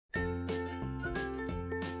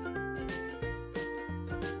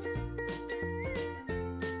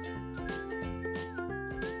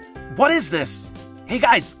What is this? Hey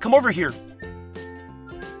guys, come over here.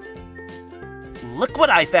 Look what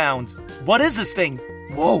I found. What is this thing?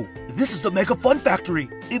 Whoa, this is the Mega Fun Factory.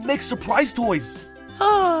 It makes surprise toys.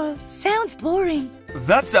 Oh, sounds boring.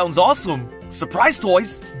 That sounds awesome. Surprise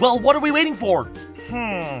toys? Well, what are we waiting for?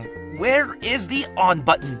 Where is the on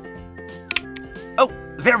button? Oh,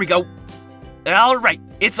 there we go. All right,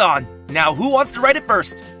 it's on. Now who wants to ride it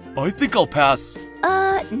first? I think I'll pass.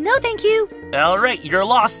 No thank you. All right, you're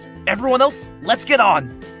lost. Everyone else, let's get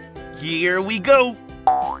on. Here we go.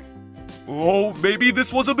 Oh, maybe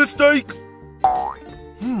this was a mistake.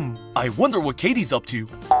 I wonder what Katie's up to.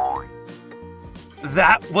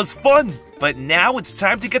 That was fun, but now it's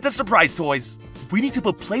time to get the surprise toys. We need to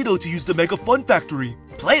put Play-Doh to use the Mega Fun Factory.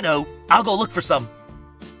 Play-Doh? I'll go look for some.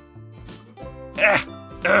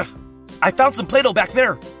 I found some Play-Doh back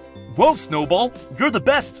there. Whoa, Snowball, you're the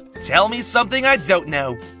best. Tell me something I don't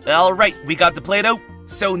know. All right, we got the Play-Doh.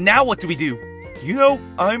 So now what do we do? You know,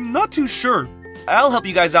 I'm not too sure. I'll help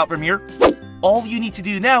you guys out from here. All you need to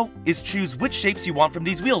do now is choose which shapes you want from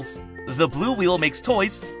these wheels. The blue wheel makes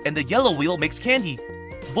toys, and the yellow wheel makes candy.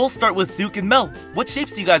 We'll start with Duke and Mel. What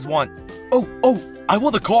shapes do you guys want? Oh, I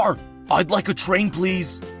want a car. I'd like a train,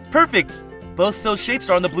 please. Perfect. Both those shapes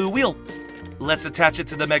are on the blue wheel. Let's attach it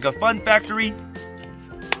to the Mega Fun Factory.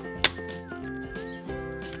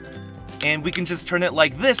 And we can just turn it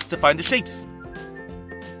like this to find the shapes.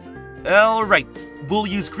 Alright, we'll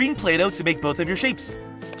use green Play-Doh to make both of your shapes.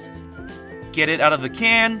 Get it out of the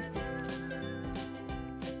can.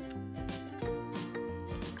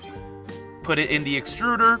 Put it in the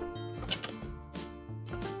extruder.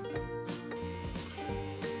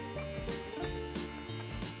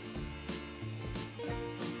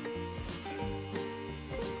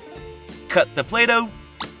 Cut the Play-Doh.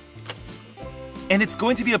 And it's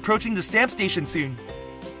going to be approaching the stamp station soon.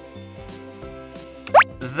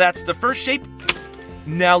 That's the first shape.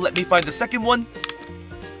 Now let me find the second one.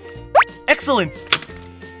 Excellent!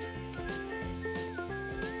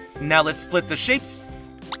 Now let's split the shapes.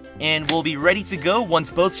 And we'll be ready to go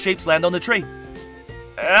once both shapes land on the tray.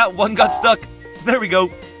 One got stuck. There we go.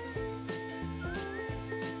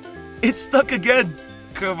 It's stuck again.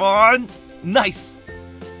 Come on. Nice.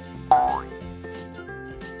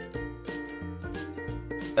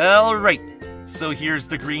 Alright, so here's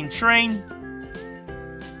the green train.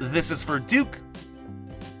 This is for Duke.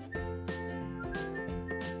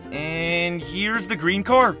 And here's the green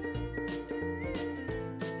car.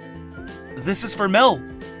 This is for Mel.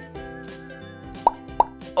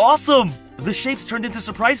 Awesome! The shapes turned into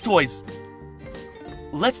surprise toys.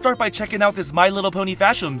 Let's start by checking out this My Little Pony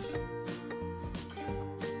Fashions.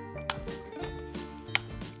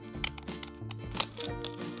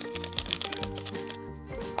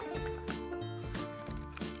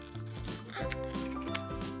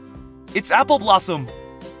 It's Apple Blossom.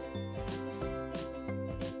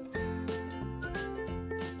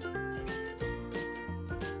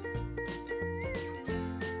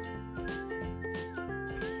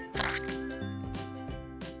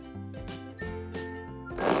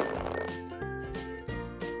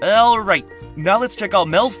 Alright, now let's check out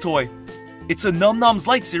Mel's toy. It's a Num Noms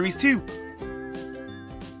Light Series 2.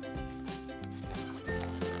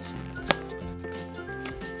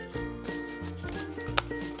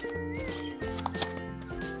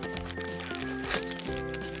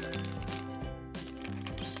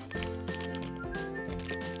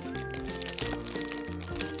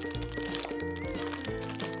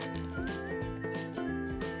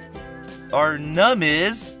 Our Num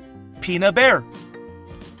is Peanut Bear.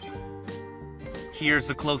 Here's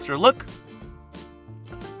a closer look.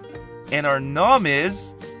 And our Nom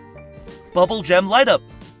is Bubble Gem Light Up.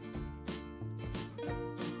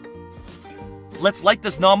 Let's light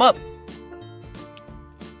this Nom up.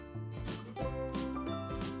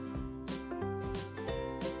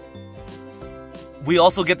 We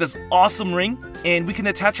also get this awesome ring, and we can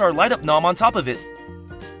attach our light up Nom on top of it.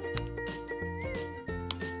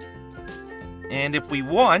 And if we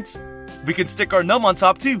want, we can stick our Nom on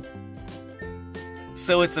top too.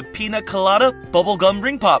 So it's a Pina Colada Bubblegum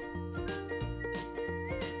Ring Pop.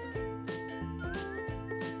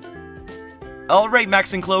 Alright,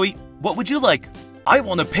 Max and Chloe, what would you like? I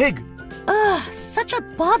want a pig. Ugh, such a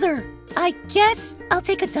bother. I guess I'll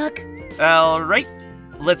take a duck. Alright,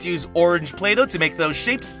 let's use orange Play-Doh to make those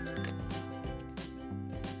shapes.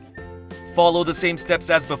 Follow the same steps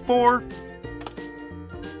as before.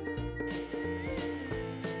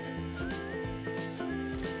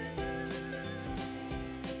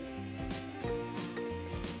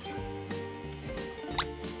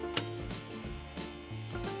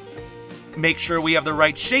 Make sure we have the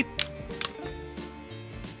right shape.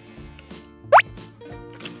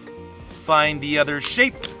 find the other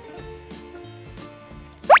shape.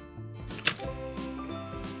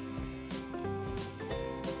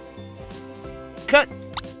 Cut!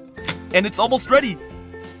 And it's almost ready!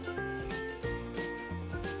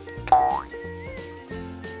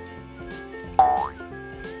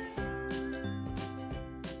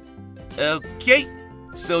 Okay,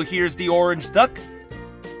 so here's the orange duck.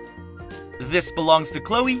 This belongs to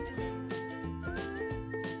Chloe.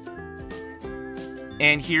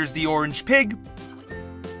 And here's the orange pig.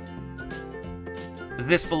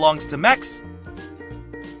 This belongs to Max.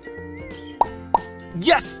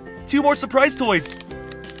 Yes! 2 more surprise toys!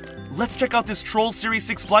 Let's check out this Troll Series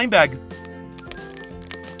 6 blind bag.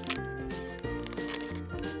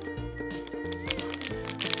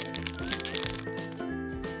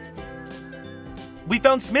 We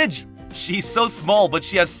found Smidge! She's so small, but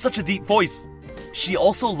she has such a deep voice. She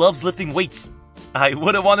also loves lifting weights. I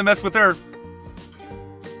wouldn't want to mess with her.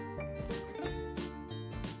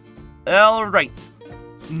 Alright,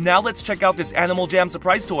 now let's check out this Animal Jam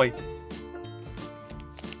surprise toy.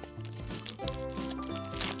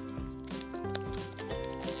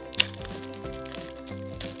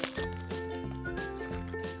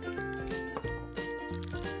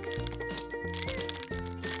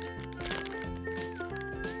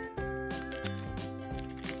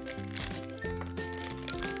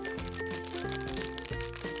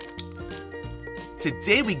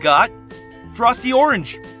 Today we got Frosty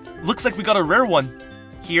Orange. Looks like we got a rare one.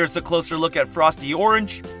 Here's a closer look at Frosty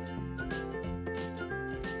Orange.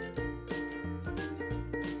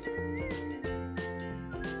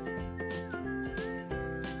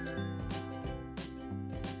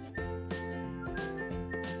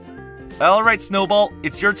 Alright, Snowball,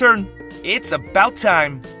 it's your turn. It's about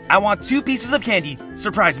time. I want 2 pieces of candy.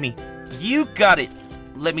 Surprise me. You got it.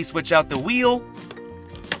 Let me switch out the wheel.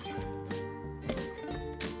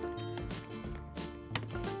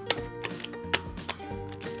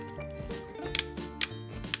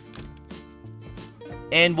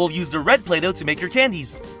 And we'll use the red Play-Doh to make your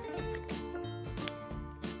candies.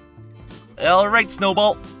 Alright,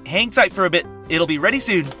 Snowball, hang tight for a bit. It'll be ready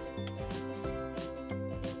soon.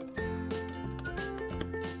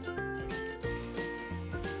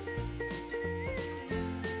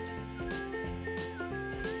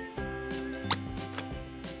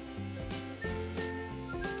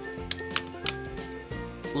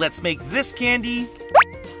 Let's make this candy.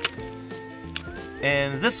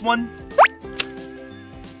 And this one.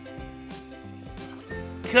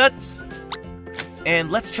 Cut. And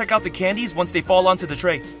let's check out the candies once they fall onto the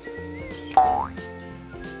tray.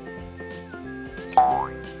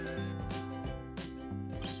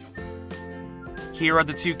 Here are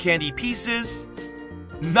the 2 candy pieces.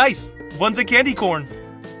 Nice! One's a candy corn.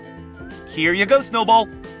 Here you go, Snowball.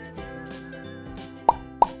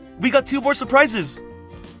 We got 2 more surprises.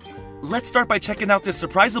 Let's start by checking out this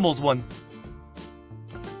Surprisimals one.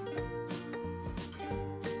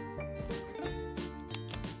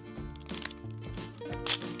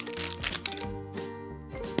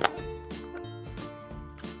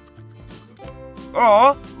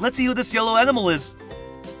 Aw, let's see who this yellow animal is.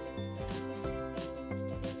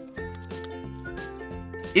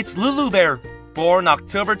 It's Lulu Bear, born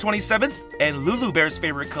October 27th, and Lulu Bear's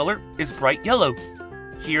favorite color is bright yellow.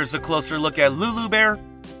 Here's a closer look at Lulu Bear.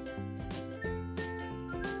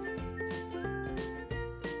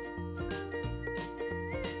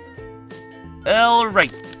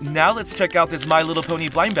 Alright, now let's check out this My Little Pony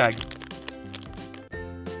blind bag.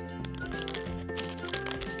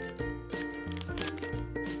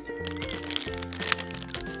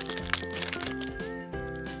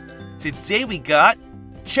 Today we got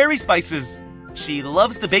Cherry Spices. She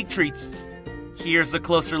loves to bake treats. Here's a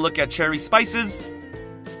closer look at Cherry Spices.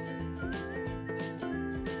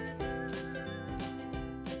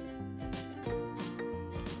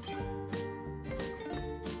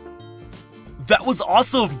 That was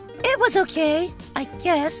awesome! It was okay, I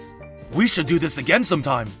guess. We should do this again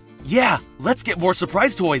sometime. Yeah, let's get more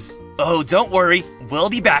surprise toys. Oh, don't worry, we'll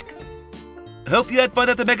be back. Hope you had fun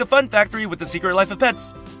at the Mega Fun Factory with the Secret Life of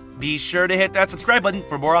Pets. Be sure to hit that subscribe button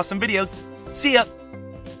for more awesome videos. See ya!